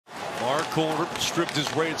corner, stripped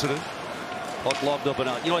his way into it. Puck lobbed up and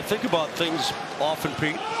out. You know, I think about things often,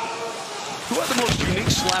 Pete. Who had the most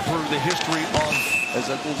unique slapper in the history of, as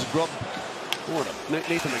that was grub,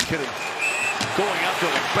 Nathan MacKinnon going after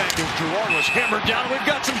Labanc as Girard was hammered down. We've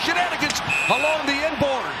got some shenanigans along the end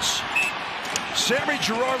boards. Samuel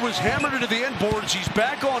Girard was hammered into the end boards. He's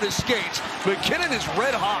back on his skates. MacKinnon is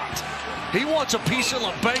red hot. He wants a piece of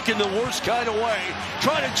Labanc in the worst kind of way.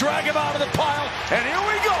 Trying to drag him out of the pile. And here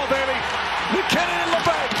we go, baby. MacKinnon and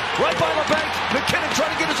Labanc. Right by Labanc. MacKinnon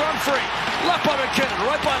trying to get his arm free. Left by MacKinnon.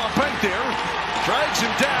 Right by Labanc there. Drags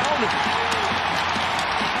him down.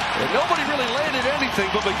 And nobody really landed anything,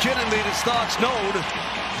 but MacKinnon made his thoughts known.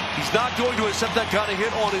 He's not going to accept that kind of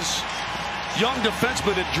hit on his young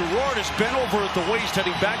defenseman, and Girard is bent over at the waist,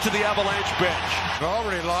 heading back to the Avalanche bench. We've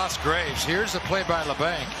already lost Graves. Here's the play by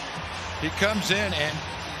Labanc. He comes in and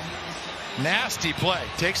nasty play.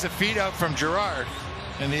 Takes the feet out from Girard,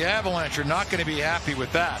 and the Avalanche are not going to be happy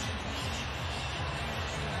with that.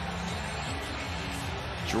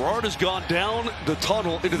 Girard has gone down the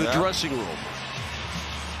tunnel into the dressing room.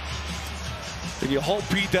 And you hope,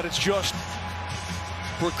 Pete, that it's just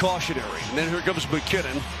precautionary. And then here comes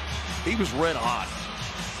MacKinnon. He was red hot.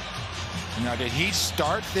 Now, did he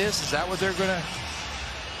start this? Is that what they're going to...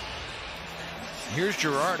 Here's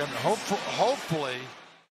Girard. I mean, hopefully